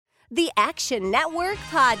the Action Network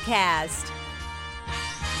podcast.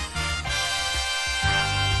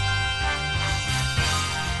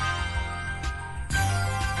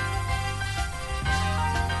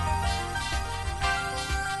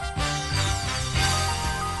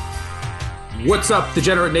 What's up,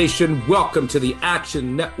 Degenerate Nation? Welcome to the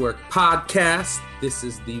Action Network podcast. This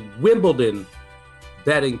is the Wimbledon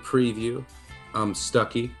betting preview. I'm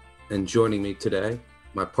Stuckey, and joining me today,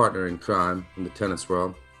 my partner in crime in the tennis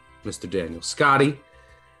world, Mr. Daniel Scotty,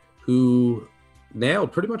 who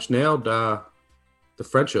pretty much nailed the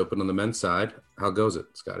French Open on the men's side. How goes it,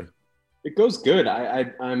 Scotty? It goes good.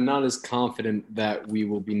 I'm not as confident that we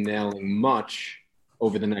will be nailing much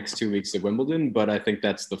over the next 2 weeks at Wimbledon, but I think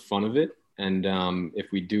that's the fun of it. And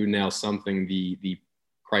if we do nail something, the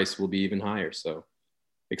price will be even higher. So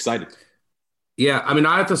excited. Yeah, I mean,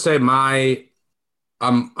 I have to say I'm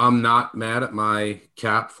not mad at my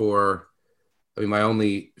cap for. I mean, my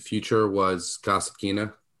only future was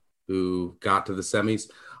Kasatkina, who got to the semis.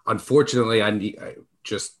 Unfortunately, I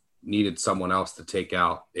just needed someone else to take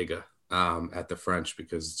out Iga at the French,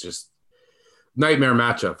 because it's just nightmare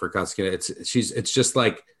matchup for Kasatkina. It's just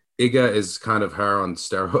like Iga is kind of her on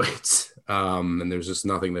steroids, and there's just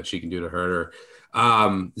nothing that she can do to hurt her.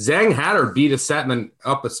 Zhang had her beat a set and then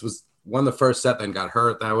was won the first set, then got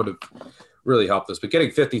hurt. That would have really helped us. But getting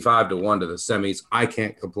 55-1 to the semis, I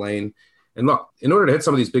can't complain. And look, in order to hit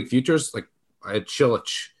some of these big futures, like I had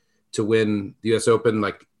Cilic to win the U.S. Open,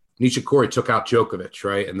 like Nishikori took out Djokovic,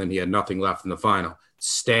 right? And then he had nothing left in the final.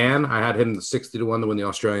 Stan, I had him 60-1 to win the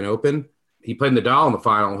Australian Open. He played Nadal in the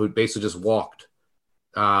final, who basically just walked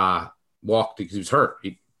because he was hurt.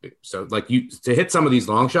 To hit some of these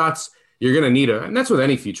long shots, you're going to need and that's with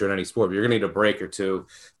any feature in any sport, but you're going to need a break or two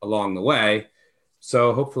along the way.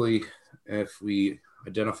 So hopefully if we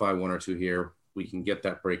identify one or two here, we can get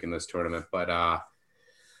that break in this tournament. But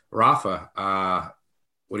Rafa,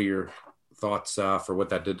 what are your thoughts for what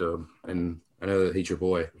that did to him? And I know that he's your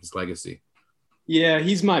boy, his legacy. Yeah,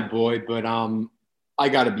 he's my boy, but I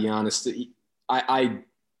got to be honest.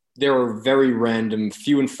 There are very random,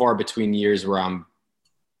 few and far between years where I'm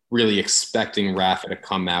really expecting Rafa to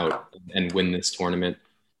come out and win this tournament.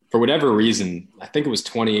 For whatever reason, I think it was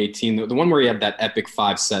 2018, the one where he had that epic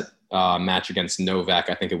 5-set match against Novak.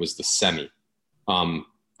 I think it was the semi.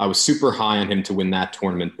 I was super high on him to win that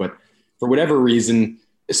tournament, but for whatever reason,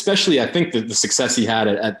 especially I think the success he had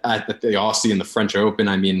at the Aussie and the French Open,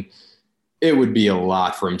 I mean, it would be a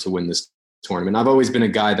lot for him to win this tournament. I've always been a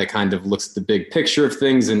guy that kind of looks at the big picture of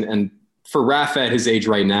things, and for Rafa at his age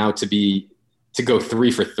right now to go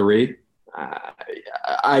 3 for 3,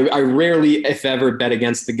 I rarely, if ever, bet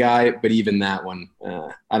against the guy, but even that one,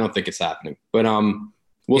 I don't think it's happening. But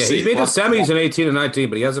we'll see. He's made the semis in 18 and 19,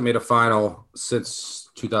 but he hasn't made a final since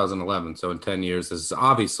 2011. So in 10 years, this is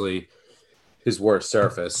obviously his worst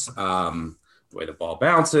surface. The way the ball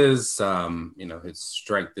bounces, his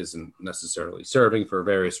strength isn't necessarily serving for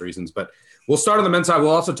various reasons. But we'll start on the men's side.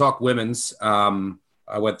 We'll also talk women's.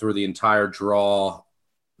 I went through the entire draw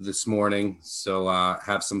this morning, so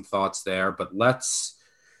have some thoughts there. But let's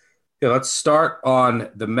start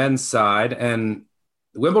on the men's side. And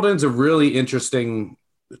Wimbledon's a really interesting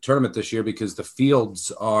tournament this year because the fields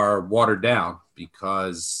are watered down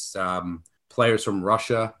because players from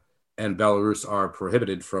Russia and Belarus are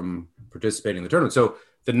prohibited from participating in the tournament. So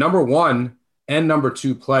the number 1 and number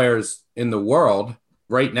 2 players in the world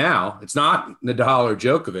right now, it's not Nadal or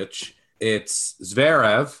Djokovic, it's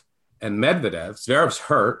Zverev and Medvedev. Zverev's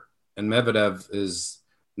hurt, and Medvedev is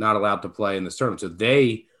not allowed to play in this tournament, so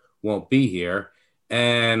they won't be here.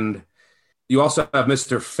 And you also have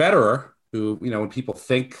Mr. Federer, who, when people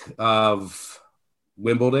think of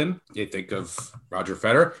Wimbledon, they think of Roger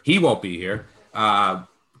Federer. He won't be here.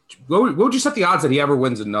 What would you set the odds that he ever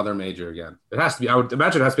wins another major again? It has to be. I would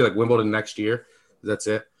imagine it has to be like Wimbledon next year. That's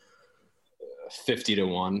it.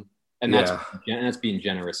 50-1. And that's being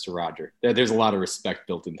generous to Roger. There's a lot of respect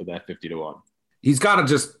built into that 50-1. He's got to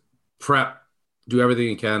just do everything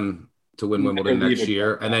he can to win Wimbledon next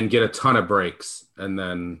year, and then get a ton of breaks,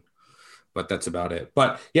 but that's about it.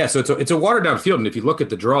 But yeah, so it's a watered down field, and if you look at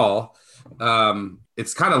the draw,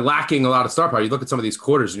 it's kind of lacking a lot of star power. You look at some of these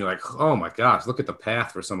quarters, and you're like, oh my gosh, look at the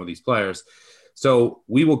path for some of these players. So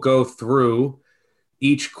we will go through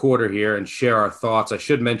each quarter here and share our thoughts. I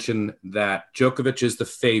should mention that Djokovic is the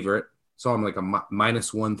favorite. Saw him like a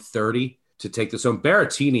minus 130 to take this home.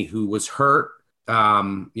 Berrettini, who was hurt,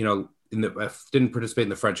 didn't participate in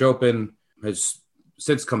the French Open, has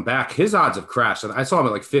since come back. His odds have crashed. I saw him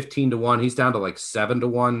at like 15-1. He's down to like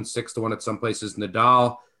 7-1, 6-1 at some places.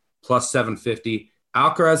 Nadal plus 750.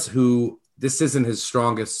 Alcaraz, who this isn't his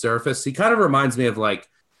strongest surface. He kind of reminds me of like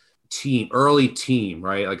early team,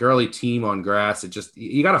 right? Like early team on grass. It just,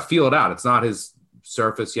 you got to feel it out. It's not his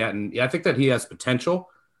surface yet. And I think that he has potential,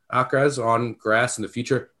 Alcaraz, on grass in the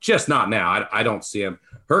future, just not now. I don't see him.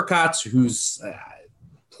 Hurkacz, who's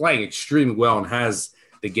playing extremely well and has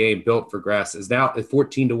the game built for grass, is now at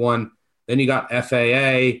 14-1. Then you got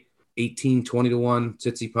FAA, 18, 20-1,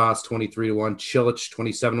 Tsitsipas, 23-1, Cilic,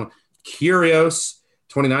 27-1, Kyrgios,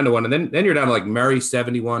 29-1. And then you're down to like Murray,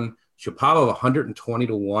 71, Shapovalov,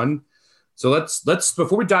 120-1. So let's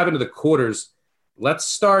before we dive into the quarters, let's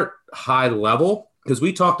start high level, because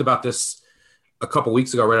we talked about this a couple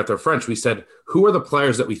weeks ago right after French. We said, who are the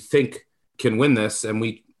players that we think can win this? And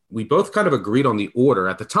we both kind of agreed on the order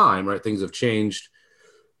at the time, right? Things have changed.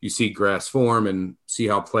 You see grass form and see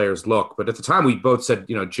how players look. But at the time, we both said,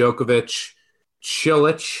 Djokovic,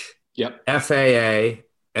 Cilic, yep, FAA,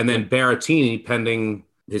 and then Berrettini, pending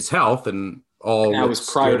his health, and all that was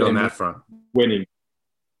prior to on that front. Winning.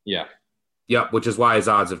 Yeah. Yep, which is why his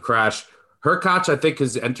odds have crashed. Hurkacz, I think,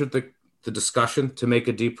 has entered the discussion to make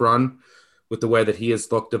a deep run with the way that he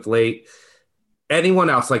has looked of late. Anyone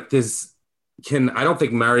else like this I don't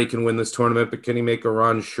think Murray can win this tournament, but can he make a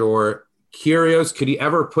run? Sure. Kyrgios,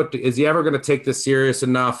 is he ever going to take this serious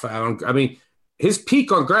enough? I mean, his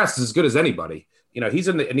peak on grass is as good as anybody. He's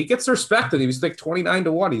and he gets respected. He was like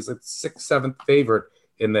 29-1. He's like 6th, 7th favorite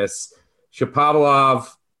in this. Shapovalov,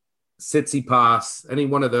 Tsitsipas, any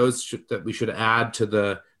one of those that we should add to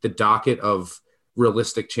the docket of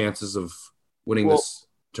realistic chances of winning this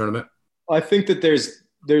tournament? I think that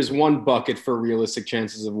there's one bucket for realistic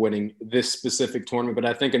chances of winning this specific tournament, but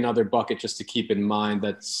I think another bucket just to keep in mind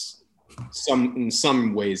that's in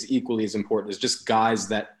some ways equally as important is just guys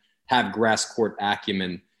that have grass court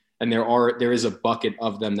acumen. And there is a bucket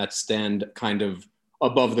of them that stand kind of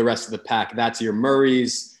above the rest of the pack. That's your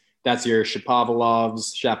Murrays, that's your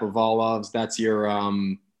Shapovalovs, that's your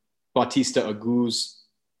Bautista Agus.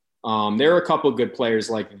 There are a couple of good players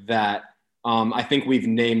like that. I think we've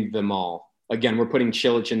named them all. Again, we're putting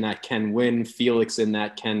Cilic in that can win, Felix in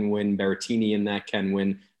that can win, Berrettini in that can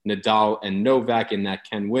win, Nadal and Novak in that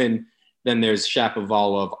can win. Then there's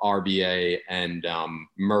Shapovalov, RBA, and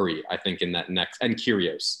Murray, I think, in that next, and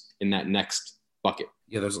Kyrgios in that next bucket.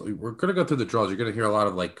 Yeah, we're going to go through the draws. You're going to hear a lot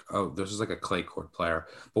of this is like a clay court player.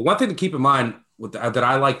 But one thing to keep in mind that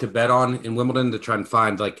I like to bet on in Wimbledon to try and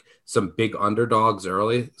find like some big underdogs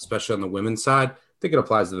early, especially on the women's side. I think it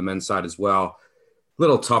applies to the men's side as well. A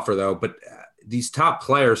little tougher though, but these top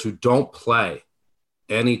players who don't play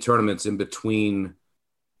any tournaments in between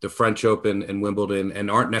the French Open and Wimbledon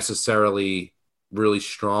and aren't necessarily really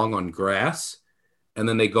strong on grass. And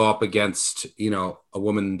then they go up against, a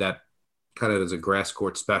woman that kind of is a grass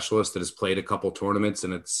court specialist that has played a couple tournaments,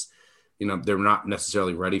 and it's, they're not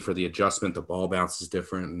necessarily ready for the adjustment. The ball bounce is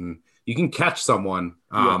different, and you can catch someone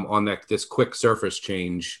on this quick surface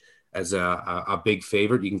change as a big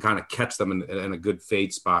favorite. You can kind of catch them in a good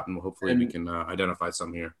fade spot, and hopefully we can identify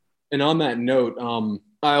some here. And on that note,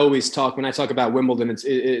 I always when I talk about Wimbledon,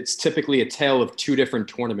 it's typically a tale of two different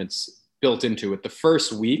tournaments built into it. The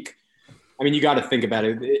first week, I mean, you got to think about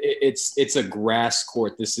it. It's a grass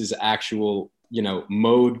court. This is actual,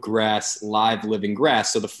 mowed grass, live living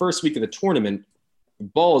grass. So the first week of the tournament, the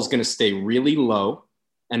ball is going to stay really low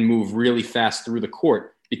and move really fast through the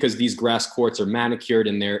court because these grass courts are manicured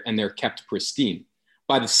and they're kept pristine.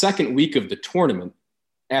 By the second week of the tournament,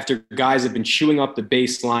 after guys have been chewing up the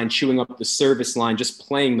baseline, chewing up the service line, just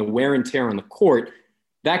playing the wear and tear on the court,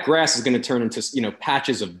 that grass is going to turn into,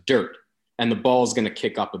 patches of dirt, and the ball is going to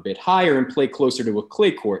kick up a bit higher and play closer to a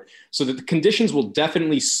clay court. So that the conditions will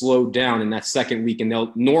definitely slow down in that second week, and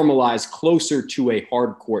they'll normalize closer to a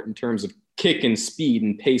hard court in terms of kick and speed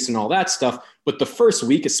and pace and all that stuff. But the first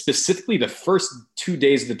week, is specifically the first 2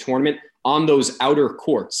 days of the tournament on those outer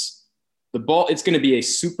courts, the ball, it's going to be a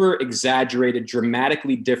super exaggerated,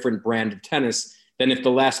 dramatically different brand of tennis than if the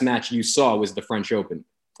last match you saw was the French Open.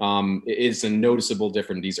 It is a noticeable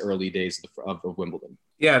difference these early days of Wimbledon.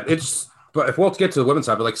 Yeah, but if we'll get to the women's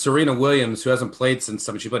side, but like Serena Williams, who hasn't played since,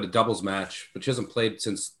 she played a doubles match, but she hasn't played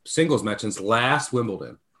since singles match since last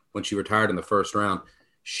Wimbledon when she retired in the first round.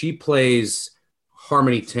 She plays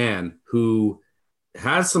Harmony Tan, who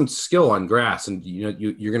has some skill on grass, and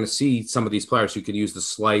you're going to see some of these players who can use the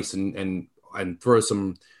slice and throw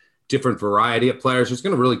some different variety at players. Who's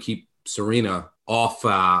going to really keep Serena off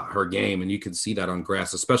her game, and you can see that on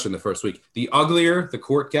grass, especially in the first week. The uglier the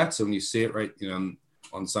court gets, and when you see it right,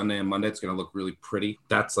 on Sunday and Monday, it's going to look really pretty.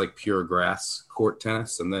 That's like pure grass court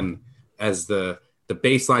tennis, and then as the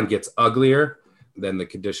baseline gets uglier, then the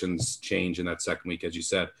conditions change in that second week, as you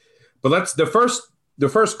said. But the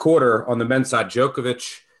first quarter on the men's side,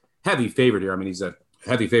 Djokovic, heavy favorite here. I mean, he's at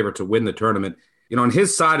heavy favorite to win the tournament. On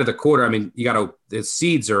his side of the quarter, I mean, his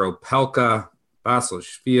seeds are Opelka,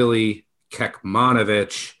 Basilashvili,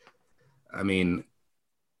 Kekmanovic. I mean,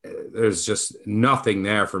 there's just nothing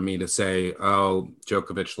there for me to say, oh,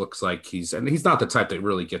 Djokovic looks like he's not the type that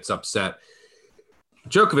really gets upset.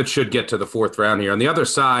 Djokovic should get to the fourth round here. On the other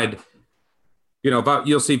side,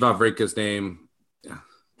 you'll see Wawrinka's name. Yeah,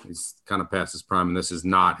 he's kind of past his prime, and this is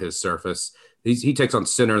not his surface. He takes on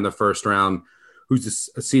Sinner in the first round, who's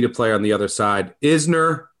a seeded player on the other side.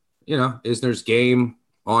 Isner's game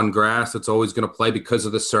on grass, it's always going to play because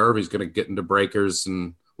of the serve. He's going to get into breakers,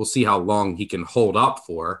 and we'll see how long he can hold up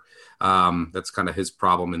for. That's kind of his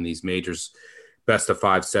problem in these majors, best of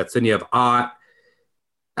 5 sets. Then you have Ott,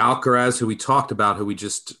 Alcaraz, who we talked about,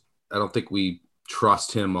 I don't think we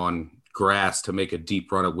trust him on grass to make a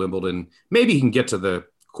deep run at Wimbledon. Maybe he can get to the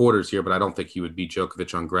quarters here, but I don't think he would beat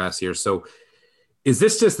Djokovic on grass here. So is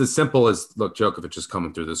this just as simple as, look, Djokovic is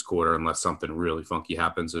coming through this quarter unless something really funky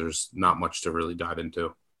happens? There's not much to really dive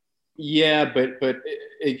into. Yeah, but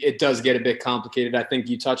it does get a bit complicated. I think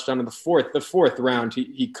you touched on the fourth round.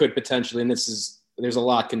 He could potentially, and there's a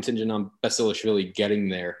lot contingent on Basilashvili getting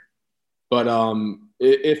there. But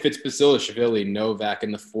if it's Basilashvili, Novak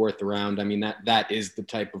in the fourth round, I mean, that is the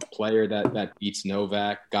type of player that beats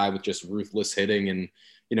Novak, guy with just ruthless hitting and,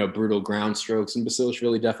 brutal ground strokes. And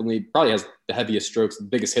Basilashvili definitely probably has the heaviest strokes, the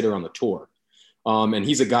biggest hitter on the tour. And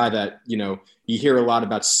he's a guy that, you hear a lot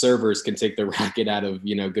about servers can take the racket out of,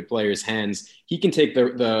 good players' hands. He can take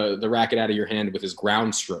the racket out of your hand with his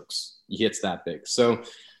ground strokes. He hits that big. So,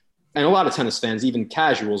 and a lot of tennis fans, even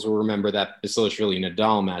casuals, will remember that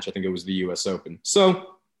Basilashvili-Nadal match. I think it was the U.S. Open.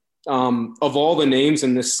 So of all the names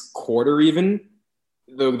in this quarter, even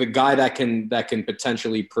the guy that can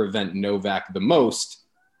potentially prevent Novak the most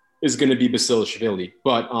is going to be Basilashvili.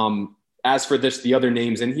 But as for the other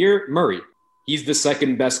names in here, Murray. He's the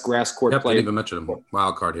second best grass court player. Didn't even mention him.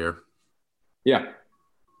 Wild card here. Yeah.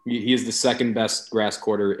 He is the second best grass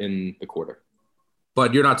courter in the quarter.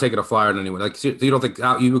 But you're not taking a flyer on anyone. Like, you don't think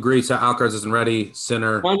you agree? So Alcaraz isn't ready.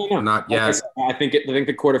 Sinner, no. Not yet. I think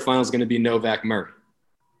the quarterfinal is going to be Novak Murray.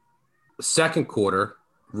 The second quarter,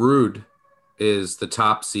 Ruud is the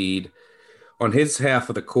top seed. On his half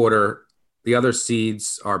of the quarter, the other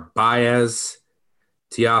seeds are Baez,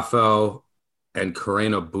 Tiafoe, and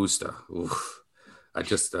Carreno Busta. Oof.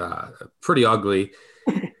 Pretty ugly.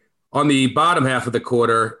 On the bottom half of the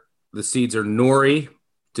quarter, the seeds are Norrie,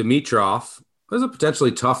 Dimitrov. There's a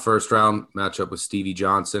potentially tough first round matchup with Stevie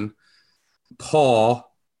Johnson, Paul,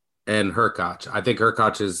 and Hurkacz. I think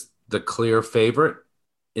Hurkacz is the clear favorite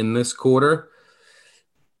in this quarter.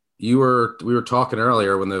 We were talking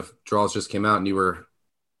earlier when the draws just came out, and you were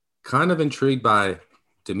kind of intrigued by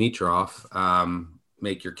Dimitrov.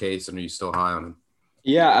 Make your case, and are you still high on him?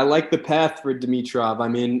 Yeah, I like the path for Dimitrov. I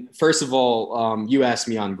mean, first of all, you asked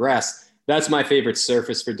me on grass. That's my favorite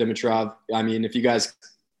surface for Dimitrov. I mean, if you guys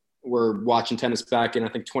were watching tennis back in, I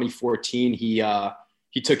think, 2014,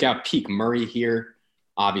 he took out peak Murray here.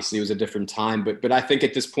 Obviously, it was a different time. But I think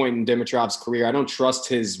at this point in Dimitrov's career, I don't trust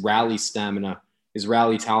his rally stamina, his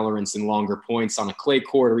rally tolerance in longer points on a clay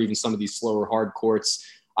court or even some of these slower hard courts.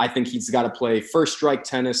 I think he's got to play first strike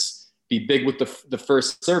tennis, be big with the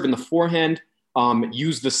first serve and the forehand,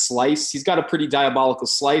 use the slice. He's got a pretty diabolical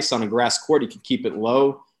slice on a grass court. He can keep it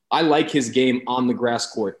low. I like his game on the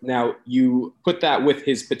grass court. Now, you put that with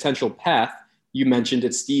his potential path. You mentioned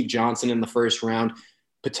it, Steve Johnson in the first round,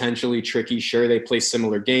 potentially tricky. Sure, they play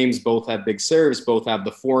similar games. Both have big serves. Both have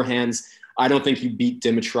the forehands. I don't think you beat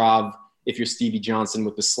Dimitrov if you're Stevie Johnson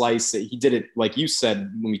with the slice. He did it, like you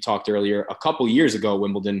said when we talked earlier, a couple years ago at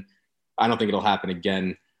Wimbledon. I don't think it'll happen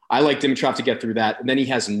again. I like Dimitrov to get through that. And then he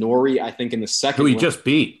has Norrie, I think, in the second. Who he just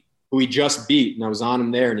beat. And I was on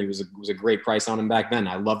him there, and he was a great price on him back then.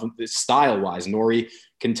 I love him style-wise. Norrie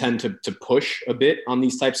can tend to push a bit on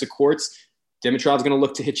these types of courts. Dimitrov's going to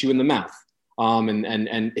look to hit you in the mouth.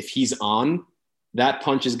 And if he's on, that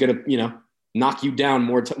punch is going to, knock you down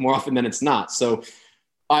more often than it's not. So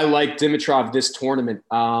I like Dimitrov this tournament.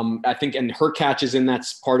 I think, and Hurkacz is in that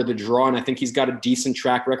part of the draw, and I think he's got a decent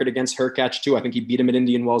track record against Hurkacz too. I think he beat him at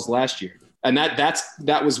Indian Wells last year. And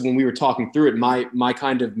that was when we were talking through it. My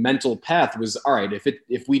kind of mental path was, all right,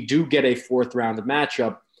 if we do get a fourth round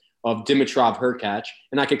matchup of Dimitrov Hurkacz,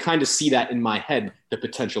 and I could kind of see that in my head, the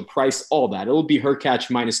potential price, all that. It'll be Hurkacz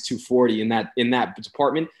minus 240 in that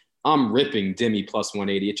department. I'm ripping Dimi plus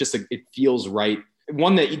 180. It feels right.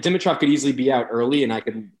 One that Dimitrov could easily be out early, and I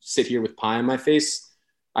could sit here with pie on my face.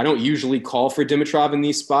 I don't usually call for Dimitrov in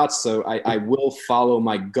these spots, so I will follow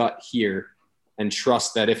my gut here and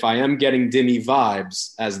trust that if I am getting Dimi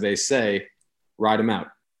vibes, as they say, ride him out.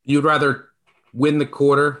 You'd rather win the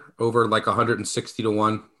quarter over like 160 to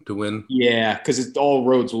 1 to win. Yeah, because all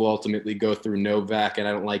roads will ultimately go through Novak, and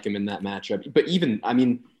I don't like him in that matchup. But even, I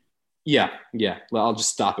mean, yeah. Well, I'll just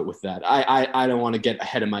stop it with that. I don't want to get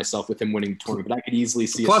ahead of myself with him winning the tournament, but I could easily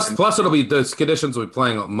see. Plus, it'll be the conditions will be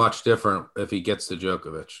playing much different if he gets to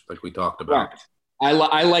Djokovic, like we talked about. Right.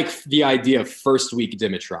 I like the idea of first week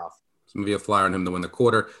Dimitrov. So maybe a flyer on him to win the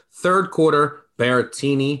quarter. Third quarter,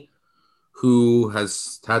 Berrettini, who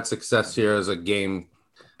has had success here as a game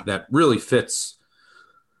that really fits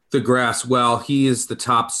the grass well. He is the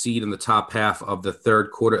top seed in the top half of the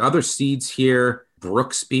third quarter. Other seeds here: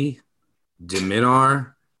 Brooksby,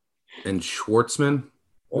 Diminar, and Schwartzman.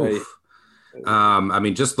 I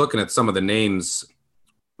mean, just looking at some of the names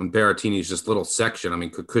on Berrettini's just little section. I mean,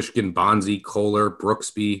 Kukushkin, Bonzi, Kohler,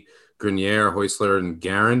 Brooksby, Grenier, Heusler, and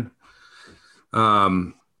Garin.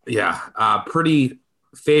 Pretty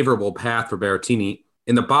favorable path for Berrettini.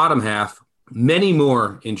 In the bottom half, many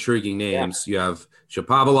more intriguing names. Yeah. You have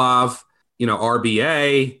Shapovalov,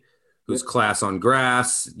 RBA, who's class on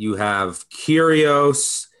grass. You have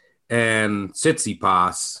Kyrgios and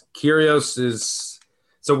Tsitsipas. Kyrgios is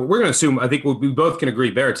 – so we're going to assume – I think we both can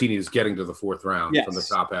agree Berrettini is getting to the fourth round from the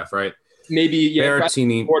top half, right? Maybe,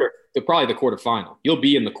 Berrettini. Probably the quarterfinal. You'll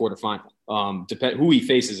be in the quarterfinal. Who he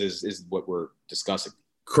faces is what we're discussing.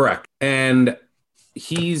 Correct. And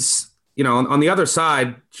he's – on the other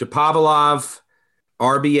side, Shapovalov,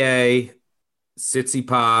 RBA,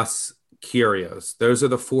 Tsitsipas, Kyrgios. Those are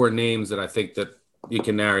the four names that I think that you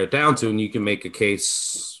can narrow it down to, and you can make a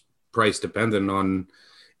case price dependent on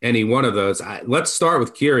any one of those. Let's start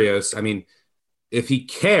with Kyrgios. I mean, if he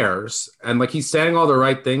cares, and like he's saying all the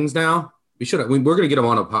right things now, we're going to get him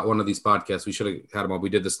on one of these podcasts. We should have had him on. We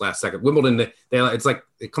did this last second. Wimbledon, it's like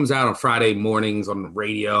it comes out on Friday mornings on the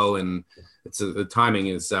radio, and the timing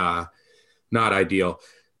is not ideal,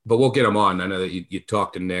 but we'll get him on. I know that you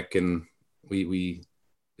talked to Nick and we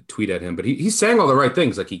tweet at him, but he's saying all the right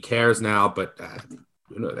things. Like he cares now, but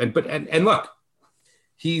look,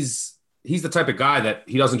 he's the type of guy that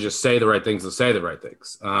he doesn't just say the right things to say the right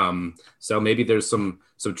things. So maybe there's some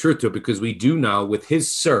truth to it, because we do know with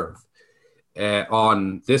his serve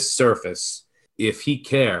on this surface, if he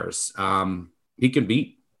cares, he can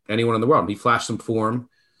beat anyone in the world. He flashed some form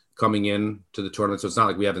coming in to the tournament, so it's not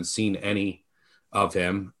like we haven't seen any of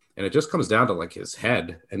him, and it just comes down to like his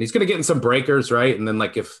head, and he's going to get in some breakers, right? And then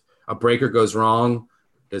like if a breaker goes wrong,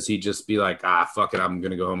 does he just be like, fuck it, I'm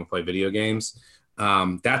going to go home and play video games?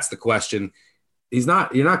 That's the question. You're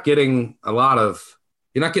not getting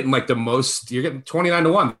like the most, you're getting 29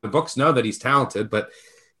 to 1. The books know that he's talented, but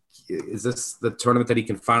is this the tournament that he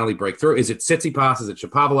can finally break through? Is it Tsitsipas? Is it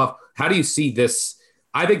Shapovalov? How do you see this?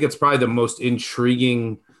 I think it's probably the most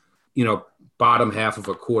intriguing, bottom half of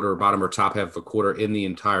a quarter, bottom or top half of a quarter in the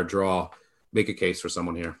entire draw. Make a case for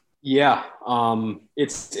someone here. Yeah,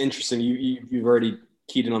 it's interesting. You've already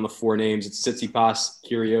keyed in on the four names. It's Tsitsipas,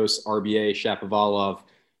 Kyrgios, RBA, Shapovalov,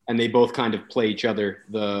 and they both kind of play each other.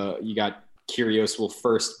 You got Kyrgios will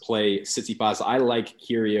first play Tsitsipas. I like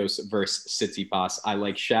Kyrgios versus Tsitsipas. I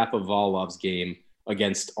like Shapovalov's game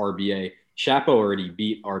against RBA. Shapo already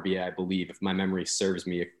beat RBA, I believe, if my memory serves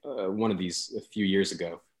me, one of these a few years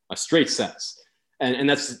ago. Straight sets. And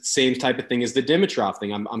that's the same type of thing as the Dimitrov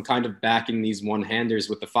thing. I'm kind of backing these one-handers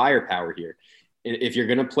with the firepower here. If you're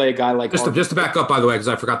going to play a guy like... Just to back up, by the way, because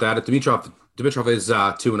I forgot to add it, Dimitrov is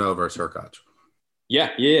 2-0 versus Hurkacz. Yeah,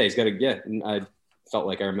 he's got I felt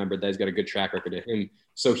like I remembered that he's got a good track record of him.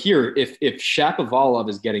 So here, if Shapovalov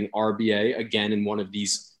is getting RBA again in one of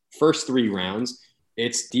these first three rounds,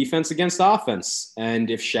 it's defense against offense.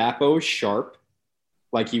 And if Shapo is sharp,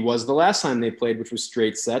 like he was the last time they played, which was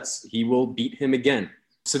straight sets, he will beat him again.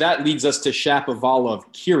 So that leads us to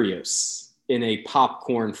Shapovalov Kyrgios in a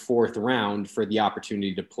popcorn fourth round for the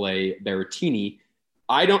opportunity to play Berrettini.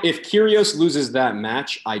 If Kyrgios loses that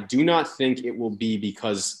match, I do not think it will be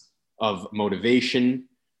because of motivation,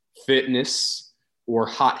 fitness, or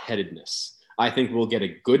hot-headedness. I think we'll get a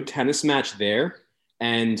good tennis match there.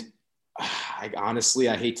 And I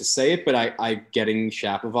hate to say it, but I'm getting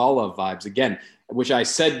Shapovalov vibes again, which I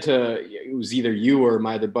said it was either you or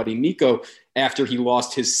my other buddy Nico, after he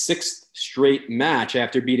lost his sixth straight match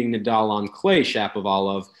after beating Nadal on clay,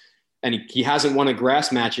 Shapovalov, and he hasn't won a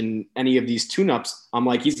grass match in any of these tune-ups. I'm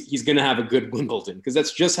like, he's going to have a good Wimbledon, because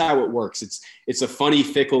that's just how it works. It's a funny,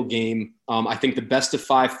 fickle game. I think the best of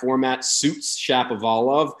five format suits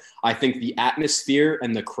Shapovalov. I think the atmosphere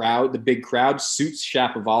and the crowd, the big crowd, suits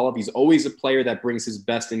Shapovalov. He's always a player that brings his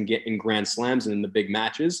best in Grand Slams and in the big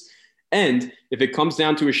matches. And if it comes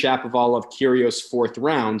down to a Shapovalov Kyrgios fourth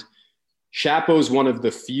round, Shapo's one of the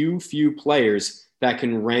few players that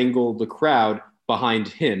can wrangle the crowd behind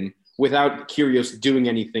him without Kyrgios doing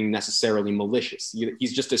anything necessarily malicious.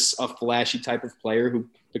 He's just a flashy type of player who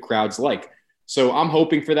the crowds like. So I'm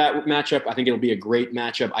hoping for that matchup. I think it'll be a great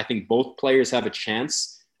matchup. I think both players have a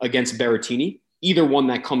chance against Berrettini, either one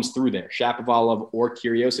that comes through there, Shapovalov or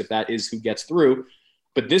Kyrgios, if that is who gets through.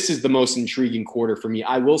 But this is the most intriguing quarter for me.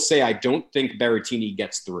 I will say I don't think Berrettini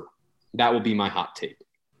gets through. That will be my hot take.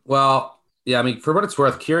 Well, yeah, I mean, for what it's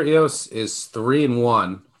worth, Kyrgios is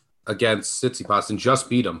 3-1 against Tsitsipas and just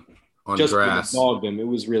beat him on grass. Dogged him. It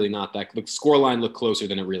was really not that. The scoreline looked closer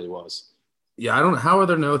than it really was. Yeah, I don't. How are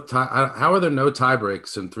there no tie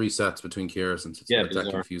breaks in 3 sets between Kyrgios and Tsitsipas? Yeah,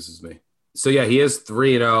 that confuses me. So yeah, he is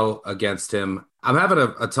 3-0 against him. I'm having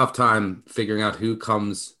a tough time figuring out who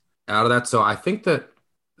comes out of that. So I think that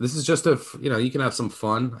this is just you can have some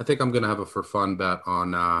fun. I think I'm going to have a for fun bet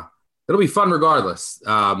on. It'll be fun regardless.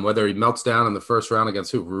 Whether he melts down in the first round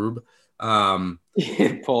against who, Rube. Paul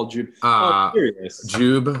Jube.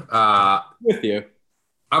 Jube. With you.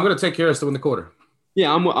 I'm going to take Kyrgios to win the quarter.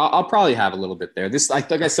 Yeah, I'll probably have a little bit there.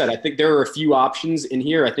 Like I said, I think there are a few options in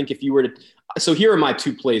here. I think if you were to, so here are my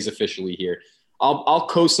 2 plays officially here. I'll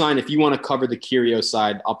co-sign if you want to cover the Kyrgios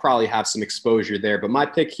side. I'll probably have some exposure there, but my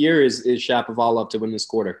pick here is Shapovalov to win this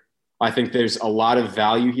quarter. I think there's a lot of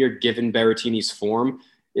value here given Berrettini's form.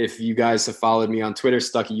 If you guys have followed me on Twitter,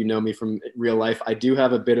 Stucky, you know me from real life. I do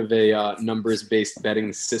have a bit of a numbers-based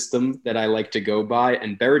betting system that I like to go by,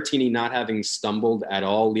 and Berrettini not having stumbled at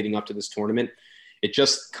all leading up to this tournament, it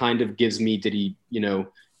just kind of gives me, did he,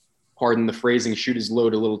 pardon the phrasing, shoot his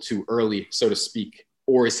load a little too early, so to speak,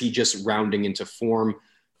 or is he just rounding into form?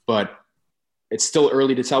 But it's still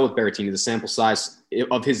early to tell with Berrettini. The sample size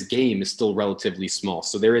of his game is still relatively small.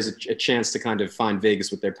 So there is a chance to kind of find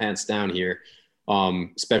Vegas with their pants down here,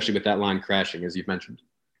 especially with that line crashing, as you've mentioned.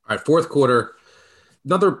 All right, fourth quarter.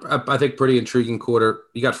 Another, I think, pretty intriguing quarter.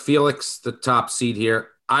 You got Felix, the top seed here.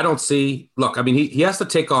 I don't see – look, I mean, he has to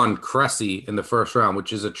take on Cressy in the first round,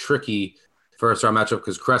 which is a tricky first-round matchup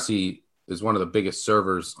because Cressy is one of the biggest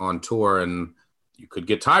servers on tour, and you could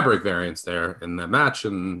get tiebreak variance there in that match,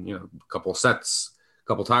 and a couple sets, a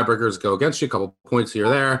couple tiebreakers go against you, a couple points here or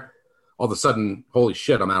there. All of a sudden, holy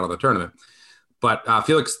shit, I'm out of the tournament. But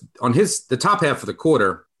Felix, on the top half of the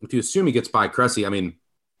quarter, if you assume he gets by Cressy, I mean,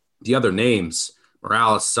 the other names,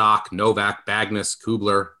 Morales, Sock, Novak, Bagnis,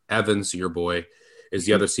 Kubler, Evans, your boy, is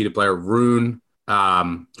the other seeded player. Rune,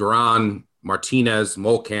 Duran, Martinez,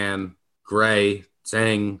 Molcan, Gray,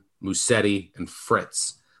 Zhang, Musetti, and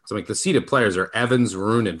Fritz. So the seeded players are Evans,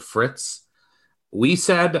 Rune, and Fritz. We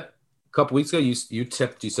said a couple weeks ago, you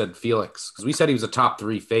said Felix, because we said he was a top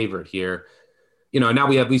 3 favorite here. Now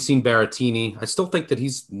we've seen Berrettini. I still think that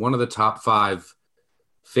he's one of the top 5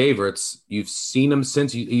 favorites. You've seen him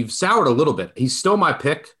since. You've soured a little bit. He's still my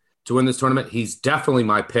pick to win this tournament. He's definitely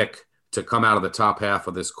my pick to come out of the top half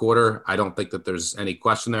of this quarter. I don't think that there's any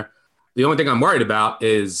question there. The only thing I'm worried about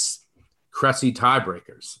is Cressy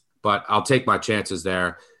tiebreakers, but I'll take my chances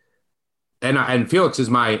there. And Felix is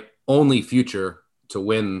my only future to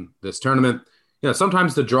win this tournament.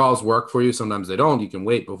 Sometimes the draws work for you. Sometimes they don't. You can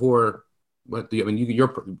wait before. But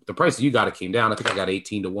the price that you got, it came down. I think I got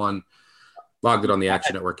 18-1. Logged it on the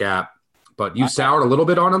Action Network app. But you soured a little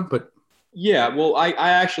bit on him. But yeah, well, I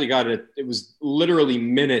actually got it. It was literally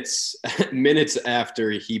minutes after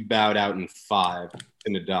he bowed out in 5 to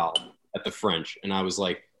Nadal at the French, and I was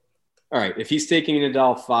like, all right, if he's taking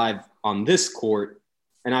Nadal 5 on this court.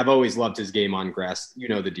 And I've always loved his game on grass. You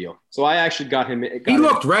know the deal. So I actually got him. He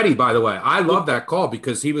looked ready, by the way. I love that call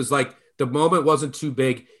because he was like, the moment wasn't too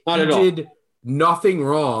big. Not he at all. Did nothing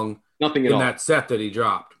wrong Nothing at all. in that set that he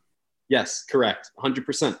dropped. Yes, correct.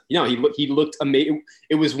 100%. He looked amazing.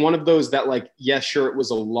 It was one of those that yes, sure, it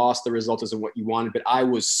was a loss. The result isn't what you wanted. But I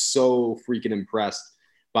was so freaking impressed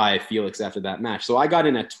by Felix after that match. So I got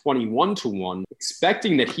in at 21-1,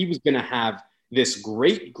 expecting that he was going to have this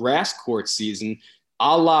great grass court season,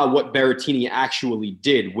 a la what Berrettini actually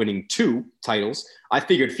did, winning 2 titles. I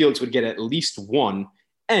figured Felix would get at least 1.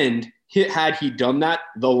 And had he done that,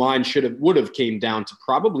 the line would have came down to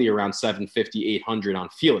probably around 750, 800 on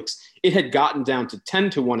Felix. It had gotten down to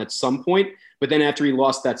 10-1 at some point, but then after he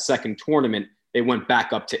lost that second tournament, they went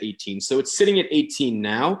back up to 18. So it's sitting at 18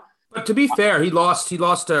 now. But to be fair, he lost to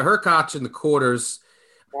Hurkacz in the quarters,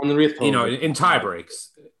 in tie breaks.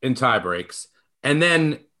 And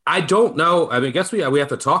then I don't know. I mean, I guess we have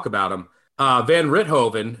to talk about him. Van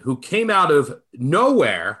Rithoven, who came out of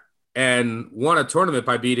nowhere and won a tournament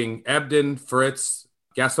by beating Ebden, Fritz,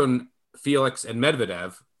 Gaston, Felix, and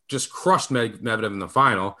Medvedev. Just crushed Medvedev in the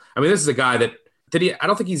final. I mean, this is a guy that I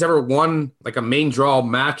don't think he's ever won a main draw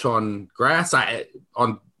match on grass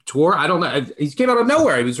on tour. I don't know. He came out of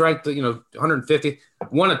nowhere. He was ranked, 150,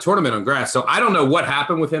 won a tournament on grass. So I don't know what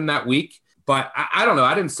happened with him that week, but I don't know.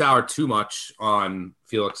 I didn't sour too much on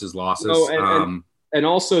Felix's losses. No, and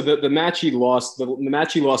also the match he lost, the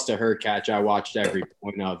match he lost to Hurkacz, I watched every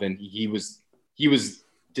point of, and he was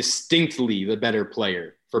distinctly the better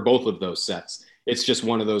player for both of those sets. It's just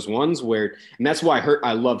one of those ones where, and that's why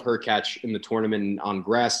I love Hurkacz in the tournament on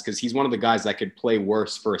grass, because he's one of the guys that could play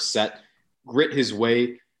worse for a set, grit his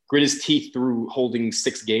teeth through holding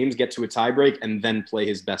 6 games, get to a tiebreak, and then play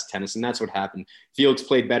his best tennis. And that's what happened. Felix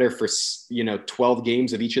played better for 12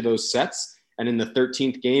 games of each of those sets, and in the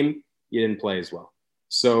 13th game, he didn't play as well.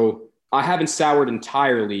 So I haven't soured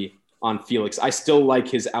entirely on Felix. I still like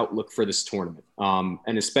his outlook for this tournament,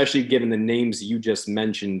 and especially given the names you just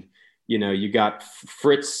mentioned. You got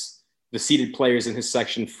Fritz, the seeded players in his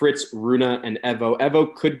section, Fritz, Runa, and Evo.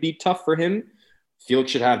 Evo could be tough for him.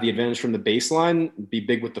 Felix should have the advantage from the baseline, be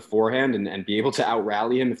big with the forehand, and be able to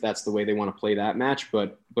out-rally him if that's the way they want to play that match.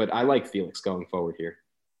 But I like Felix going forward here.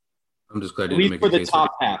 I'm just glad you at least make for a the case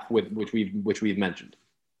top half, which we've mentioned.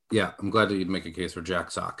 Yeah, I'm glad that you'd make a case for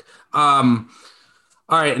Jack Sock. All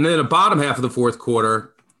right, and then the bottom half of the fourth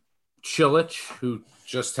quarter, Cilic, who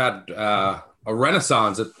just had a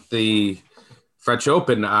renaissance at the French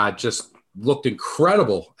Open, just looked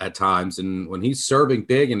incredible at times. And when he's serving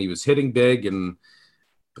big and he was hitting big,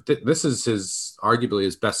 but this is arguably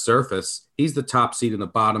his best surface. He's the top seed in the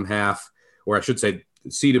bottom half, or I should say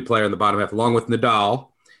seeded player in the bottom half, along with Nadal.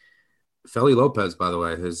 Feli Lopez, by the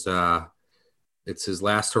way, it's his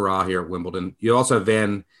last hurrah here at Wimbledon. You also have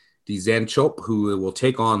Van de Zandschulp, who will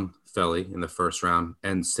take on Feli in the first round,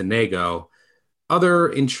 and Sonego. Other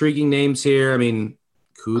intriguing names here. I mean,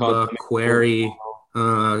 Kuba, Query,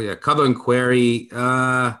 Kuba and Query,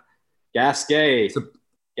 Gasquet,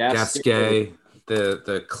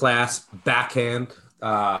 the class backhand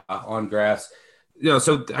on grass.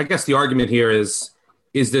 So I guess the argument here is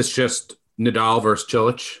this just Nadal versus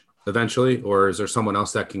Cilic eventually, or is there someone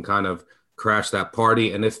else that can kind of crash that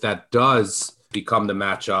party? And if that does become the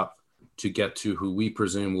matchup to get to who we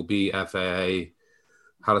presume will be FAA,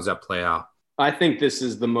 how does that play out? I think this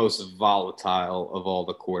is the most volatile of all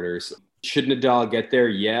the quarters. Should Nadal get there?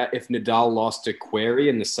 Yeah. If Nadal lost to Query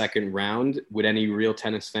in the second round, would any real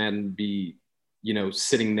tennis fan be,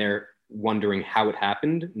 sitting there wondering how it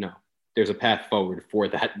happened? No. There's a path forward for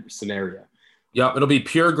that scenario. Yep, it'll be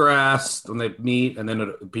pure grass when they meet, and then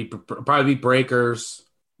it'll probably be breakers,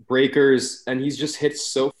 and he's just hit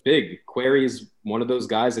so big. Query is one of those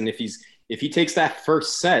guys, and if he takes that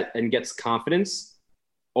first set and gets confidence,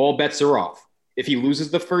 all bets are off. If he loses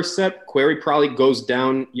the first set, Query probably goes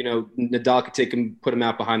down. Nadal could take him, put him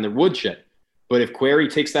out behind the woodshed. But if Query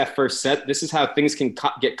takes that first set, this is how things can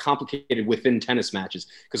get complicated within tennis matches,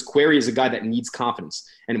 because Query is a guy that needs confidence.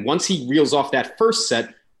 And once he reels off that first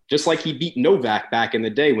set, just like he beat Novak back in the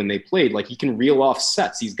day when they played, like he can reel off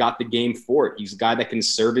sets. He's got the game for it. He's a guy that can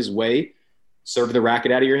serve his way, serve the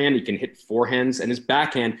racket out of your hand. He can hit forehands, and his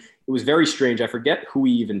backhand, it was very strange. I forget who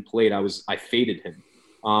he even played. I faded him.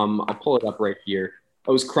 I'll pull it up right here.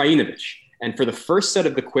 It was Krajinovic. And for the first set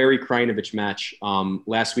of the Query-Krajinovic match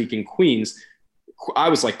last week in Queens, I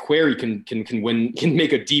was like, Query can win, can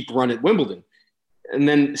make a deep run at Wimbledon. And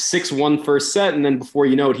then 6-1 first set, and then before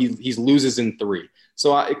you know it, he loses in 3.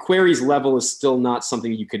 So Query's level is still not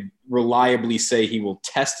something you could reliably say he will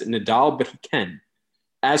test Nadal, but he can.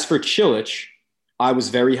 As for Cilic, I was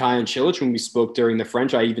very high on Cilic when we spoke during the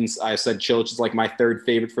French. I said Cilic is like my third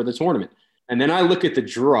favorite for the tournament. And then I look at the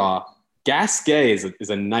draw. Gasquet is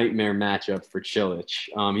a nightmare matchup for Cilic.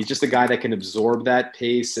 He's just a guy that can absorb that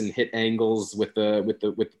pace and hit angles with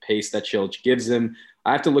the pace that Cilic gives him.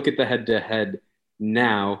 I have to look at the head-to-head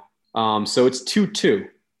now. So it's 2-2.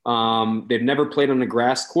 They've never played on a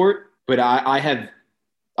grass court, but I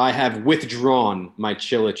have withdrawn my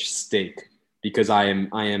Cilic stake because I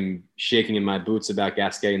am shaking in my boots about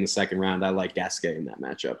Gasquet in the second round. I like Gasquet in that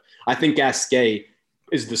matchup. I think Gasquet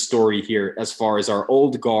is the story here as far as our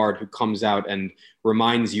old guard who comes out and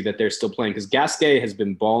reminds you that they're still playing, because Gasquet has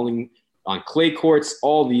been balling on clay courts,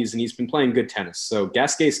 all these, and he's been playing good tennis. So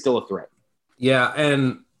Gasquet is still a threat. Yeah,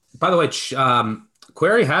 and by the way,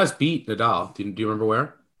 Query has beat Nadal. Do you remember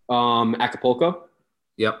where? Acapulco.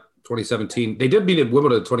 Yep, 2017. They did beat him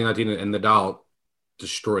Wimbledon in 2019, and Nadal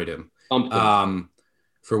destroyed him.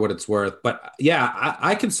 For what it's worth. But yeah,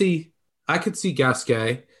 I could see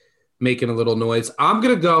Gasquet making a little noise. I'm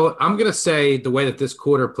gonna say the way that this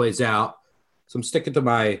quarter plays out. So I'm sticking to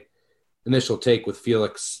my initial take with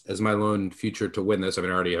Felix as my lone future to win this. I mean,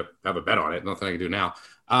 I already have a bet on it. Nothing I can do now.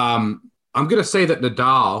 I'm gonna say that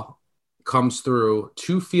Nadal comes through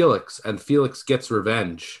to Felix, and Felix gets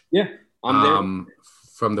revenge. Yeah, I'm there.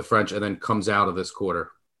 From the French, and then comes out of this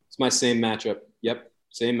quarter. It's my same matchup. Yep,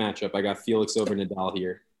 same matchup. I got Felix over Nadal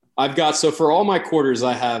here. I've got, so for all my quarters,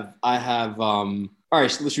 I have. All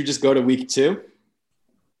right, so let's just go to week 2.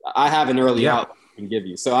 I have an early out I can give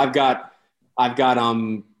you. So I've got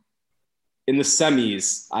in the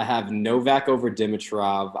semis, I have Novak over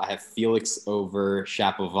Dimitrov. I have Felix over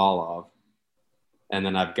Shapovalov, and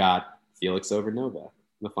then I've got Felix over Novak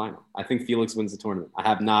in the final. I think Felix wins the tournament. I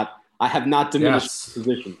have not diminished the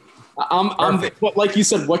position. But like you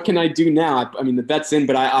said, what can I do now? I mean, the bet's in,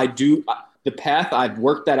 but I do the path. I've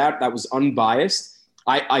worked that out. That was unbiased.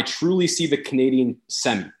 I truly see the Canadian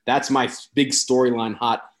semi. That's my big storyline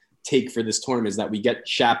hot take for this tournament, is that we get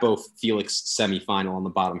Shapo Felix semifinal on the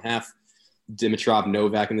bottom half, Dimitrov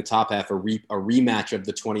Novak in the top half, a rematch of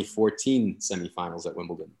the 2014 semifinals at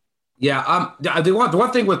Wimbledon. Yeah, the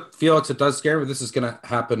one thing with Felix that does scare me, this is going to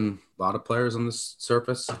happen a lot of players on this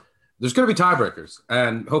surface. There's going to be tiebreakers,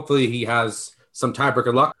 and hopefully he has some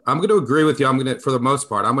tiebreaker luck. I'm going to agree with you. For the most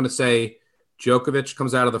part, I'm going to say Djokovic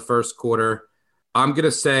comes out of the first quarter. I'm going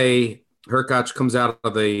to say Hurkacz comes out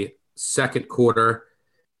of the second quarter.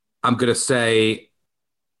 I'm going to say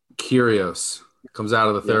Kyrgios comes out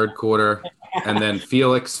of the third quarter, and then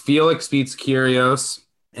Felix beats Kyrgios,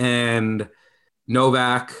 and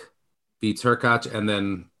Novak beats Hurkacz, and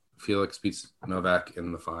then Felix beats Novak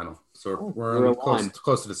in the final. So we're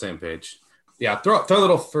close to the same page. Yeah, throw a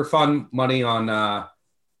little for fun money on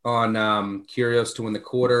Kyrgios to win the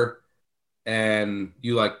quarter, and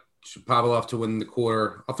you like Shapovalov to win the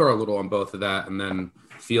quarter. I'll throw a little on both of that, and then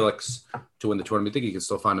Felix to win the tournament. I think you can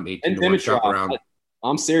still find him 18-1 shop around.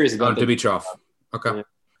 I'm serious about Dimitrov. Okay. Yeah.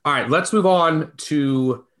 All right, let's move on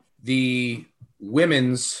to the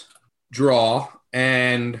women's draw,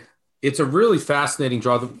 and it's a really fascinating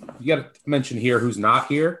draw. You got to mention here who's not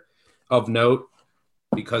here of note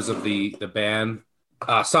because of the ban.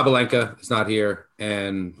 Sabalenka is not here,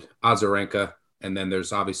 and Azarenka, and then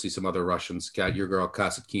there's obviously some other Russians. Got your girl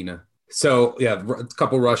Kasatkina. So yeah, a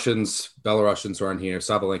couple Russians, Belarusians aren't here.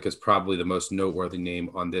 Sabalenka is probably the most noteworthy name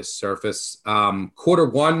on this surface. Quarter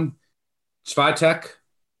one, Swiatek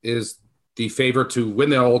is the favorite to win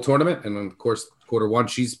the whole tournament, and of course, quarter one,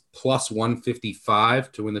 she's plus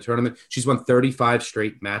 155 to win the tournament. She's won 35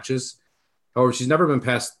 straight matches. However, she's never been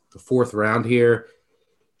past the fourth round here.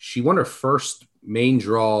 She won her first main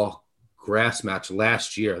draw grass match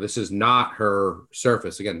last year. This is not her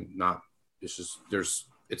surface. Again,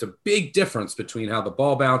 it's a big difference between how the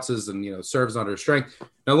ball bounces and, serves under strength.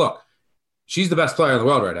 Now, look, she's the best player in the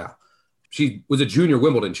world right now. She was a junior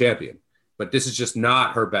Wimbledon champion, but this is just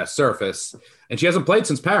not her best surface. And she hasn't played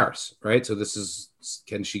since Paris, right? So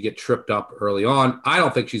can she get tripped up early on? I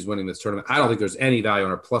don't think she's winning this tournament. I don't think there's any value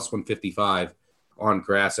on her plus 155 on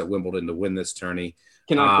grass at Wimbledon to win this tourney.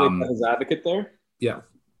 Can I play devil's advocate there? Yeah.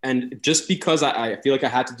 And just because I feel like I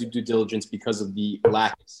had to do due diligence because of the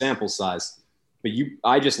lack of sample size, but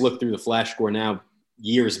I just looked through the flash score now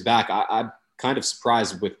years back. I'm kind of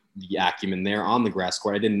surprised with the acumen there on the grass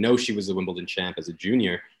court. I didn't know she was a Wimbledon champ as a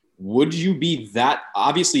junior. Would you be that?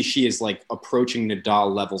 Obviously, she is like approaching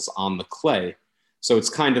Nadal levels on the clay, so it's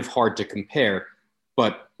kind of hard to compare,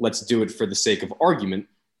 but let's do it for the sake of argument.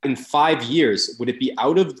 In 5 years, would it be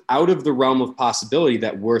out of the realm of possibility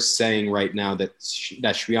that we're saying right now that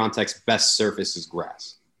Swiatek's best surface is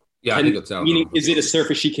grass? Yeah, I think it's out. Meaning, is it a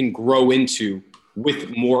surface she can grow into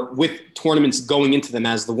with tournaments going into them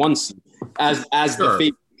as the one seed, as the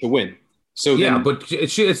favorite to win? So yeah, but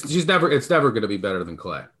it's never going to be better than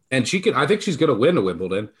clay, and I think she's going to win a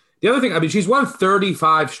Wimbledon. The other thing, she's won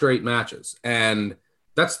 35 straight matches, and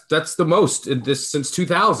that's the most in this since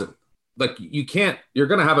 2000. Like you're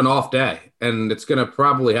going to have an off day, and it's going to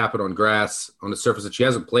probably happen on grass on a surface that she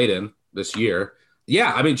hasn't played in this year.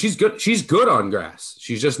 Yeah, she's good. She's good on grass.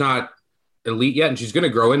 She's just not elite yet, and she's going to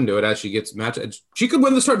grow into it as she gets matches. She could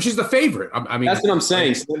win this tournament. She's the favorite. That's what I'm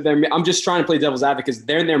saying. So I'm just trying to play devil's advocate because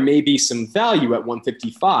there may be some value at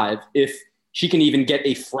 155 if she can even get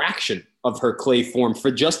a fraction of her clay form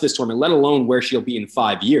for just this tournament, let alone where she'll be in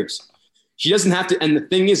 5 years. She doesn't have to. And the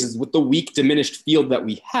thing is with the weak diminished field that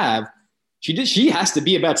we have, she has to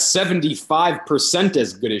be about 75%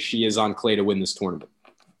 as good as she is on clay to win this tournament.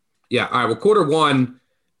 Yeah. All right. Well, quarter one,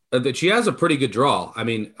 that she has a pretty good draw.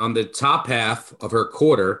 On the top half of her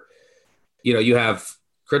quarter, you have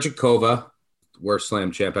Krejcikova, worst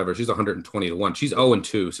slam champ ever. She's 120-1. She's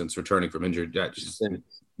 0-2 since returning from injury. Yeah, she's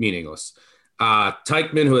meaningless.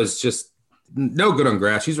 Teichmann, who is just no good on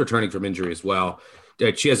grass. She's returning from injury as well.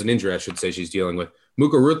 She has an injury, I should say, she's dealing with.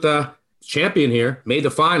 Muguruza, champion here, made the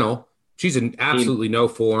final. She's in absolutely no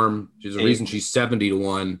form. There's a reason she's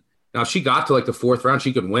 70-1. Now, if she got to like the fourth round,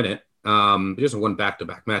 she could win it. She hasn't won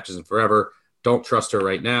back-to-back matches in forever. Don't trust her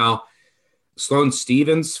right now. Sloane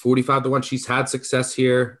Stephens, 45-1. She's had success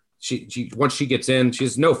here. She once she gets in, she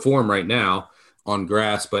has no form right now on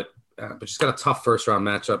grass, but she's got a tough first-round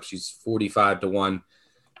matchup. She's 45-1.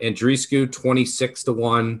 Andreescu,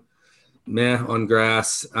 26-1. Meh on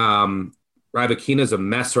grass. Rybakina's a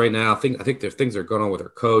mess right now. I think there's things are going on with her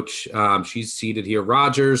coach. She's seeded here.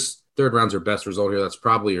 Rogers, third round's her best result here. That's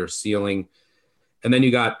probably her ceiling. And then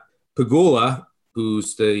you got Pegula,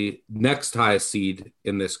 who's the next highest seed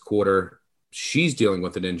in this quarter. She's dealing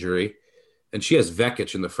with an injury. And she has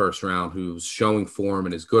Vekic in the first round, who's showing form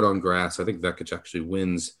and is good on grass. I think Vekic actually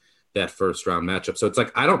wins that first round matchup. So it's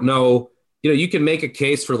like, I don't know. You can make a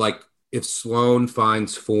case for like if Sloane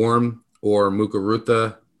finds form or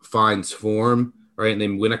Muguruza finds form, right, and they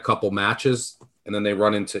win a couple matches, and then they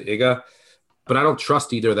run into Iga. But I don't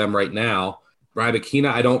trust either of them right now.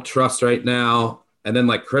 Rybakina, I don't trust right now. And then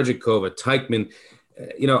like Krejcikova, Teichmann,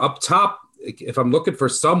 up top, if I'm looking for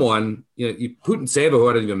someone, Putintseva, who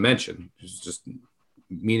I didn't even mention, who's just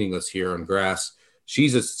meaningless here on grass.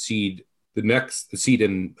 She's a seed, the seed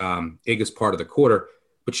in Iga's part of the quarter.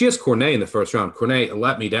 But she has Cornet in the first round. Cornet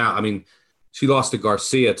let me down. I mean, she lost to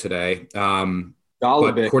Garcia today.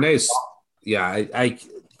 But Cornet's,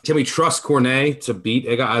 can we trust Cornet to beat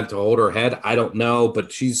Iga, to hold her head? I don't know,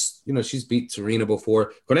 but she's beat Serena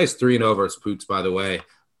before. Cornet's 3-0 versus Poots, by the way.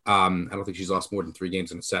 I don't think she's lost more than 3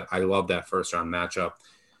 games in a set. I love that first round matchup.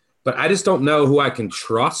 But I just don't know who I can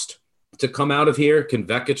trust to come out of here. Can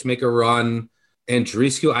Vekic make a run?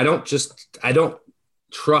 Andreescu, I don't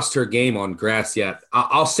trust her game on grass yet.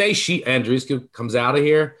 I'll say Andreescu comes out of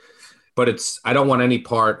here, but I don't want any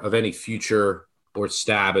part of any future or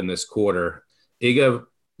stab in this quarter. Iga,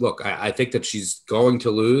 look, I think that she's going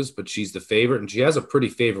to lose, but she's the favorite, and she has a pretty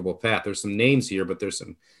favorable path. There's some names here, but there's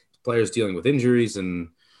some players dealing with injuries and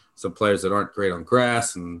some players that aren't great on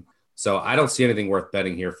grass. And so I don't see anything worth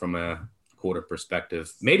betting here from a quarter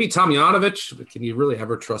perspective. Maybe Tomljanovic, but can you really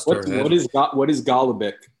ever trust her head? What is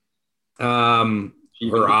Golubic?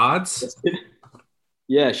 Her odds?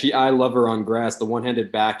 Yeah, I love her on grass. The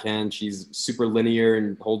one-handed backhand, she's super linear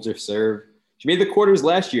and holds her serve. She made the quarters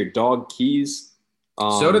last year. Dog keys.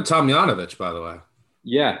 So did Tomljanovic, by the way.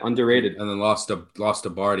 Yeah, underrated. And then lost to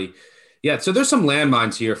Barty. Yeah, so there's some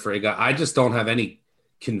landmines here for Iga. I just don't have any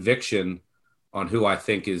conviction on who I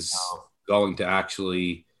think is going to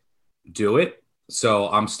actually do it. So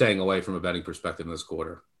I'm staying away from a betting perspective in this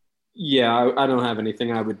quarter. Yeah, I don't have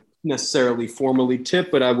anything I would necessarily formally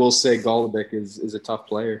tip, but I will say Golubic is a tough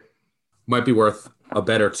player. Might be worth a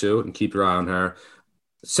bet or two, and keep your eye on her.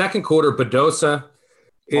 Second quarter, Badosa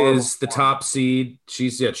is the top seed.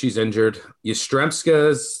 She's injured.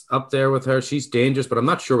 Yastremska's up there with her. She's dangerous, but I'm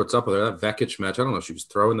not sure what's up with her. That Vekic match, I don't know if she was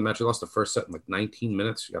throwing the match. She lost the first set in like 19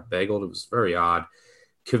 minutes. She got bageled. It was very odd.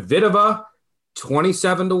 Kvitova,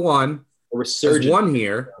 27-1. There's one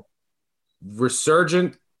here.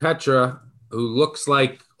 Resurgent Petra, who looks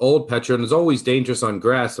like old Petra and is always dangerous on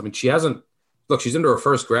grass. I mean, she's into her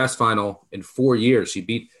first grass final in 4 years. She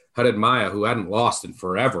beat Haddad Maya, who hadn't lost in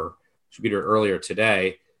forever. She beat her earlier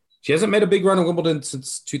today. She hasn't made a big run in Wimbledon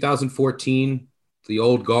since 2014. The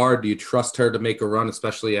old guard, do you trust her to make a run,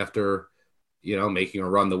 especially after, making a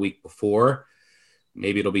run the week before?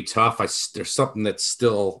 Maybe it'll be tough. There's something that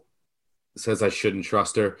still says I shouldn't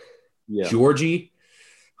trust her. Yeah. Georgie,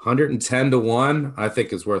 110-1, I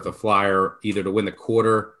think is worth a flyer either to win the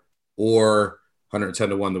quarter or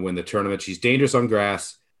 110-1 to win the tournament. She's dangerous on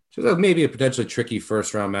grass. She's maybe a potentially tricky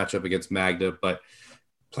first-round matchup against Magda, but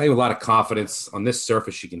playing with a lot of confidence on this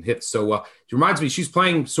surface. She can hit so well. It reminds me, she's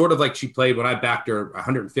playing sort of like she played when I backed her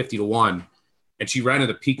 150-1, and she ran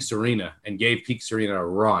into Peak Serena and gave Peak Serena a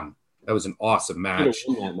run. That was an awesome match.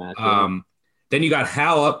 Then you got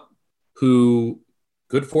Halep, who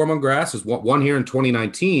good form on grass, was won here in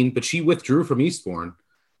 2019, but she withdrew from Eastbourne.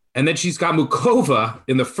 And then she's got Mukova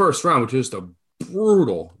in the first round, which is just a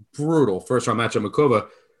brutal first-round matchup. Mukova,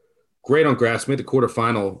 great on grass, made the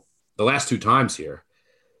quarterfinal the last 2 times here.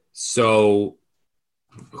 So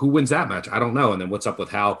who wins that match? I don't know. And then what's up with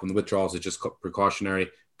Halep and the withdrawals is just precautionary.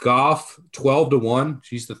 Goff, 12-1.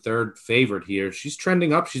 She's the third favorite here. She's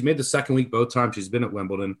trending up. She's made the second week both times she's been at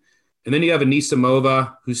Wimbledon. And then you have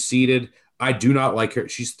Anisimova, who's seeded. I do not like her.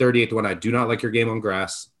 She's 38-1. I do not like her game on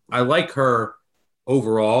grass. I like her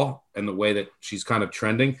overall and the way that she's kind of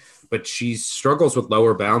trending, but she struggles with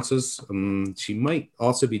lower bounces. She might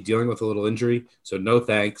also be dealing with a little injury, so no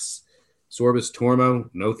thanks. Sorbis Tormo,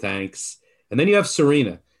 no thanks. And then you have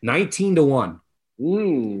Serena, 19-1.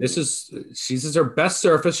 This is her best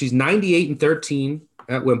surface. She's 98-13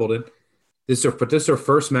 at Wimbledon. This is her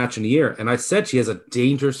first match in a year. And I said she has a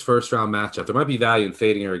dangerous first-round matchup. There might be value in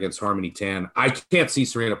fading her against Harmony Tan. I can't see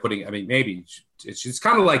Serena maybe she's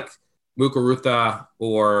kind of like Muguruza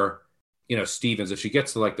or, Stevens. If she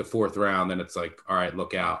gets to like the fourth round, then it's like, all right,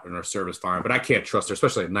 look out, and her service fine. But I can't trust her,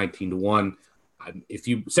 especially at 19-1. If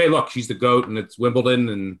you say, look, she's the GOAT and it's Wimbledon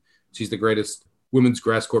and she's the greatest women's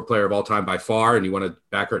grass court player of all time by far, and you want to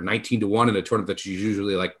back her at 19-1 in a tournament that she's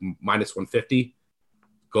usually like minus 150,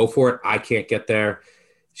 go for it. I can't get there.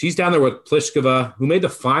 She's down there with Pliskova, who made the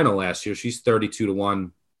final last year. She's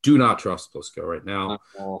 32-1. Do not trust Pliskova right now.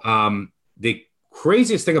 The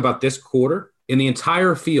craziest thing about this quarter, in the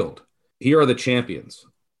entire field, here are the champions.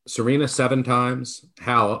 Serena 7 times,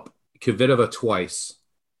 Halep, Kvitova twice.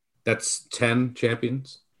 That's 10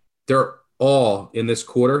 champions. They're all in this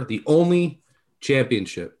quarter. The only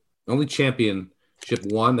championship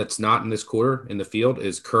one that's not in this quarter in the field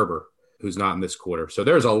is Kerber, who's not in this quarter. So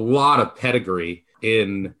there's a lot of pedigree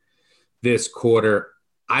in this quarter.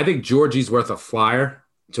 I think Georgie's worth a flyer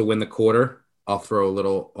to win the quarter. I'll throw a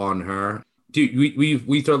little on her.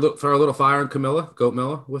 We throw a little fire on Camilla, Goat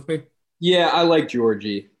Milla, with me? Yeah, I like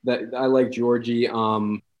Georgie. The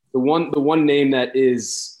one name that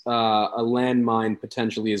is a landmine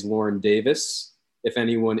potentially is Lauren Davis. If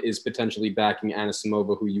anyone is potentially backing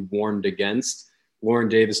Anisimova, who you warned against, Lauren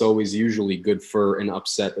Davis always usually good for an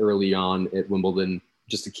upset early on at Wimbledon,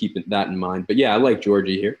 just to keep that in mind. But yeah, I like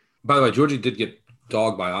Georgie here. By the way, Georgie did get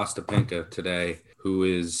dogged by Ostapenko today, who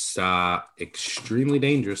is extremely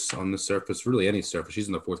dangerous on the surface, really any surface. She's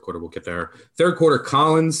in the fourth quarter. We'll get there. Third quarter,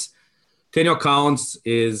 Danielle Collins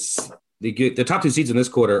is the top 2 seeds in this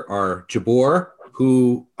quarter are Jabeur,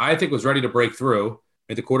 who I think was ready to break through.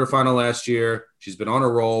 Made the quarterfinal last year. She's been on a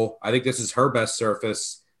roll. I think this is her best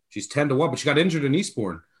surface. She's 10-1, but she got injured in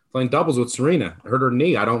Eastbourne playing doubles with Serena. Hurt her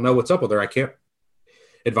knee. I don't know what's up with her. I can't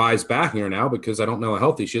advise backing her now because I don't know how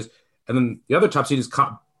healthy she is. And then the other top seed is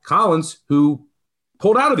Collins, who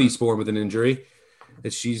pulled out of Eastbourne with an injury.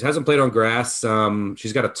 She hasn't played on grass.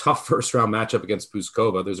 She's got a tough first-round matchup against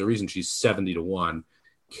Pliskova. There's a reason she's 70-1.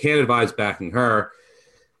 Can't advise backing her.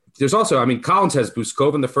 There's also, Collins has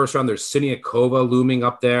Pliskova in the first round. There's Siniakova looming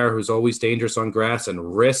up there, who's always dangerous on grass,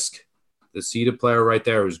 and Risk, the seeded player right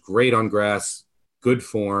there, who's great on grass, good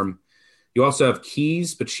form. You also have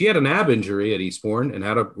Keys, but she had an ab injury at Eastbourne and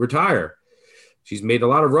had to retire. She's made a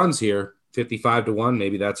lot of runs here, 55-1.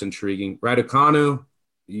 Maybe that's intriguing. Raducanu,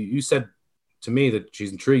 you said to me that she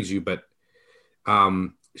intrigues you, but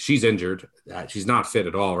she's injured. She's not fit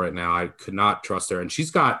at all right now. I could not trust her. And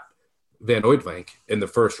she's got Van Uytvanck in the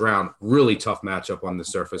first round. Really tough matchup on the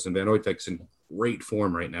surface. And Van Uytvank's in great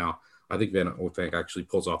form right now. I think Van Uytvanck actually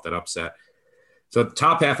pulls off that upset. So the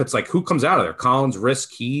top half, it's like, who comes out of there? Collins,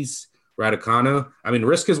 Risk, Keys, Raducanu.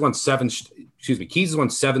 Risk has won Keys has won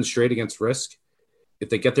 7 straight against Risk if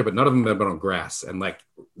they get there, but none of them have been on grass. And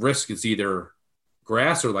Risk is either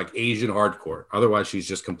grass or Asian hardcourt. Otherwise, she's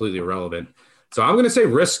just completely irrelevant. So I'm going to say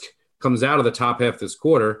Risk comes out of the top half this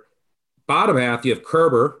quarter. Bottom half, you have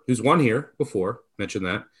Kerber, who's won here before. Mentioned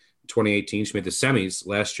that. 2018. She made the semis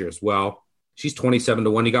last year as well. She's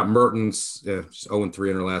 27-1. You got Mertens, she's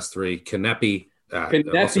 0-3 in her last 3. Kanepi,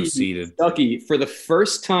 also seeded. Kentucky, for the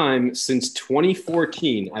first time since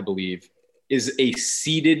 2014, I believe, is a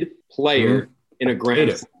seeded player in a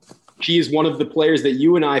Grand Slam. She is one of the players that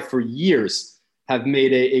you and I, for years, have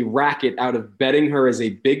made a racket out of betting her as a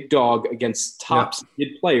big dog against top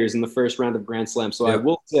seeded players in the first round of Grand Slam. So I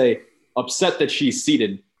will say, upset that she's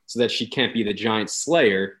seeded so that she can't be the giant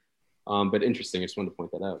slayer. But interesting. I just wanted to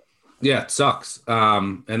point that out. Yeah, it sucks.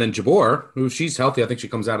 And then Jabeur, who she's healthy. I think she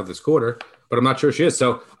comes out of this quarter, but I'm not sure she is.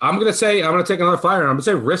 So I'm going to take another flyer. I'm going to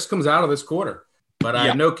say Risk comes out of this quarter. But I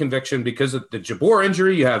have no conviction because of the Jabeur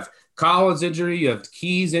injury. You have Collins injury. You have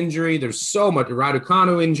Keys injury. There's so much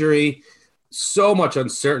Raducanu injury. So much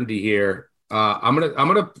uncertainty here. I'm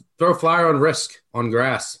gonna throw a flyer on Risk on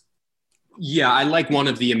grass. Yeah, I like one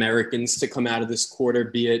of the Americans to come out of this quarter,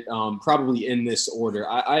 be it probably in this order.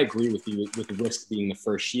 I agree with you with Risk being the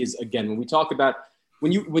first. She is, again, when we talk about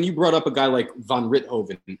when you brought up a guy like Van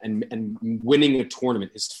Riethoven and winning a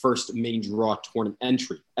tournament, his first main draw tournament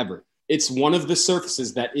entry ever. It's one of the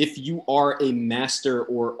surfaces that if you are a master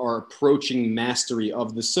or are approaching mastery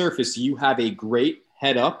of the surface, you have a great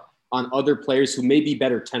head up on other players who may be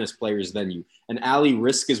better tennis players than you. And Ali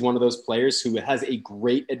Risk is one of those players who has a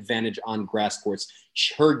great advantage on grass courts.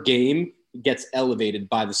 Her game gets elevated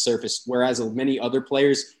by the surface, whereas many other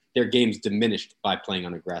players, their game's diminished by playing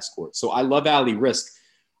on a grass court. So I love Ali Risk.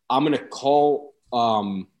 I'm going to call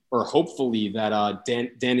or hopefully that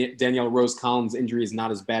Danielle Rose Collins' injury is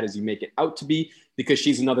not as bad as you make it out to be, because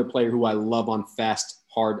she's another player who I love on fast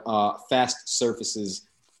surfaces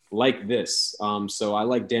like this. So I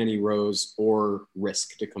like Danny Rose or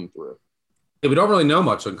Risk to come through. Yeah, we don't really know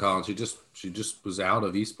much on Collins. She just was out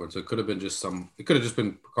of esports. So it could have been it could have just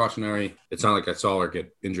been precautionary. It's not like I saw her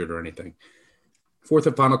get injured or anything. Fourth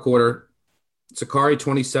and final quarter, Sakari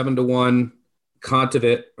 27-1.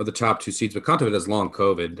 Kontaveit are the top two seeds, but Kontaveit has long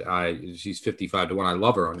COVID. She's 55-1. I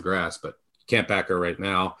love her on grass, but can't back her right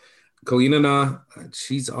now. Kalinina,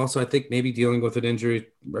 she's also, I think, maybe dealing with an injury.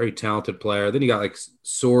 Very talented player. Then you got like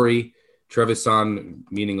Sori, Trevisan,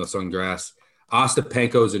 meaningless on grass.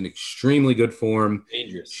 Ostapenko is in extremely good form.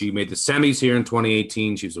 Dangerous. She made the semis here in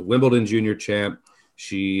 2018. She was a Wimbledon junior champ.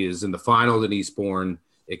 She is in the finals at Eastbourne.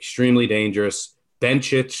 Extremely dangerous.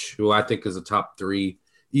 Bencic, who I think is a top 3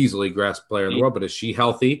 easily grass player in the world, but is she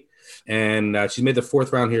healthy? And she's made the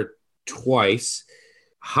fourth round here twice.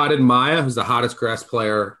 Haddad Maya, who's the hottest grass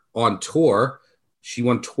player on tour. She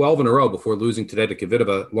won 12 in a row before losing today to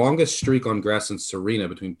Kvitova. Longest streak on grass since Serena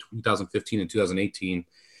between 2015 and 2018.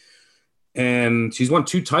 And she's won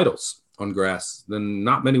 2 titles on grass. Then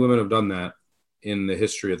not many women have done that in the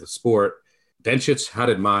history of the sport. Bencic,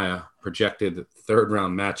 Haddad Maya, projected third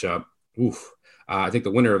round matchup. I think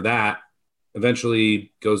the winner of that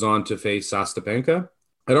eventually goes on to face Ostapenko.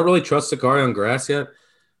 I don't really trust Sakari on grass yet.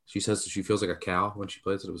 She says she feels like a cow when she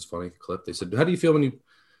plays it. It was funny, the clip. They said, how do you feel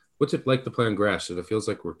what's it like to play on grass? It feels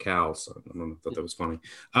like we're cows. I thought that was funny.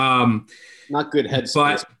 Not good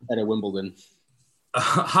headspace at Wimbledon.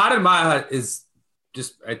 Haddad Maya is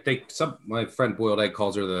just, I think my friend Boiled Egg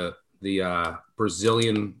calls her the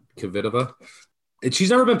Brazilian Kvitova. And she's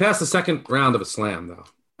never been past the second round of a slam, though.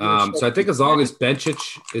 So I think as long as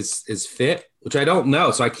Bencic is fit, which I don't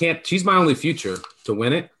know, so I can't. She's my only future to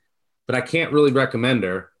win it, but I can't really recommend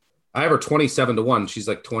her. I have her 27-1. She's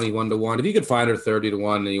like 21-1. If you could find her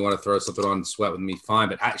 30-1 and you want to throw something on Sweat with me, fine.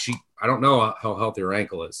 But I don't know how healthy her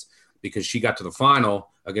ankle is, because she got to the final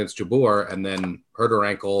against Jabeur and then hurt her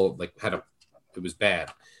ankle. It was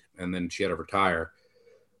bad, and then she had to retire.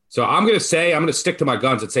 So I'm going to stick to my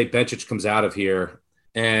guns and say Bencic comes out of here,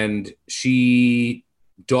 and she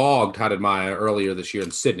dogged Haddad Maya earlier this year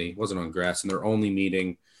in Sydney. It wasn't on grass, and their only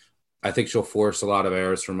meeting. I think she'll force a lot of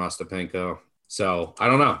errors from Ostapenko. So I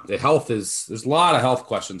don't know. There's a lot of health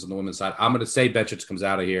questions on the women's side. I'm going to say Bencic comes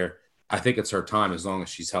out of here. I think it's her time as long as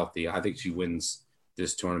she's healthy. I think she wins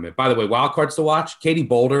this tournament. By the way, wild cards to watch. Katie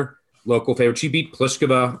Boulder, local favorite. She beat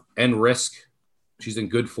Pliskova and Risk. She's in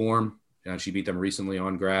good form. She beat them recently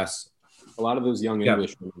on grass. A lot of those young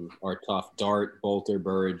English women are tough. Dart, Bolter,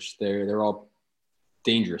 Burridge. They're all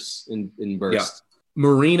dangerous in burst. Yeah.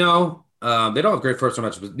 Marino, they don't have great first round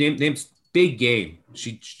matches, but name's big game.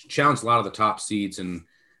 She challenged a lot of the top seeds, and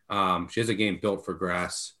she has a game built for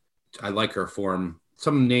grass. I like her form.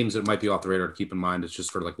 Some names that might be off the radar to keep in mind is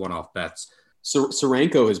just for like one-off bets.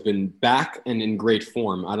 Serenko has been back and in great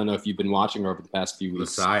form. I don't know if you've been watching her over the past few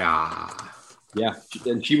weeks. Messiah. Yeah,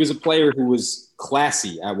 and she was a player who was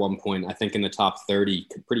classy at one point, I think in the top 30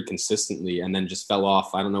 pretty consistently, and then just fell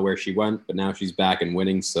off. I don't know where she went, but now she's back and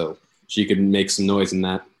winning, so she could make some noise in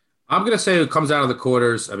that. I'm going to say who comes out of the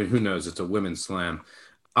quarters. I mean, who knows? It's a women's slam.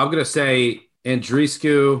 I'm going to say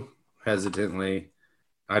Andreescu, hesitantly.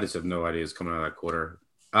 I just have no idea who's coming out of that quarter.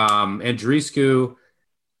 Andreescu,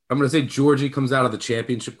 I'm going to say Georgie comes out of the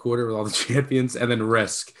championship quarter with all the champions, and then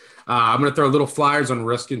Risk. I'm going to throw little flyers on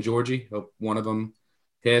Risk and Georgie. Hope one of them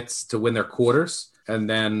hits to win their quarters. And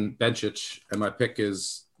then Bencic. And my pick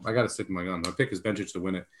is, I got to stick to my gun. My pick is Bencic to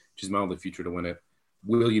win it. She's my only future to win it.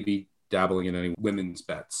 Will you be dabbling in any women's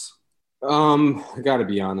bets? I got to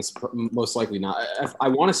be honest. Most likely not. I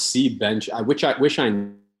want to see Bench. I wish I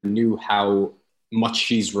knew how much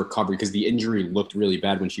she's recovered, because the injury looked really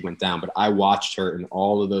bad when she went down. But I watched her in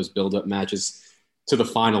all of those build-up matches to the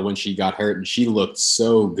final when she got hurt, and she looked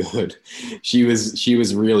so good. She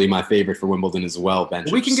was really my favorite for Wimbledon as well.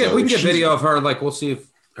 Bench. We can get video of her. Like, we'll see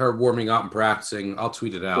if her warming up and practicing. I'll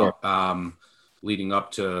tweet it out leading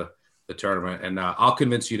up to the tournament, and I'll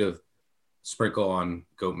convince you to sprinkle on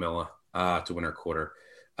Goat Milla to win her quarter,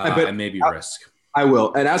 and maybe Risk. I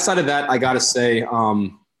will. And outside of that, I got to say,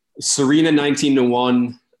 Serena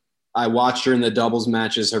 19-1. I watched her in the doubles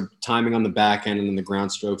matches. Her timing on the backhand and then the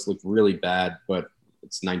ground strokes looked really bad, but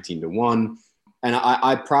it's 19-1. And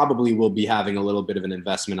I probably will be having a little bit of an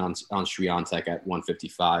investment on Swiatek at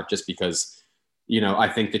 155, just because, I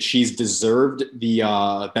think that she's deserved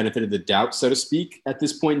the benefit of the doubt, so to speak, at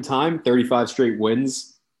this point in time. 35 straight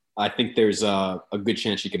wins. I think there's a good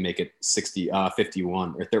chance you can make it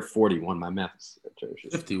 51 or they're 41. My math is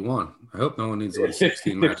atrocious. 51. I hope no one needs to win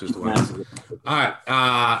 16 matches to win. All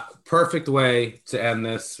right. Perfect way to end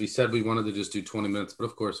this. We said we wanted to just do 20 minutes, but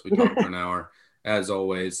of course we talked for an hour. As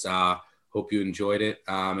always, hope you enjoyed it.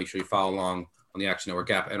 Make sure you follow along on the Action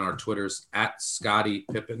Network app and our Twitters at Scotty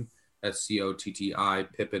Pippen, SCOTTI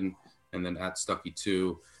Pippen, and then at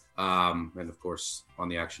Stucky2. And of course on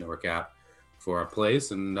the Action Network app for our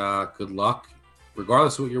plays. And good luck,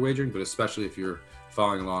 regardless of what you're wagering, but especially if you're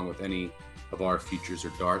following along with any of our futures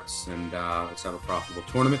or darts. And let's have a profitable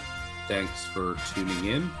tournament. Thanks for tuning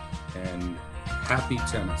in, and happy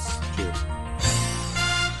tennis. Cheers.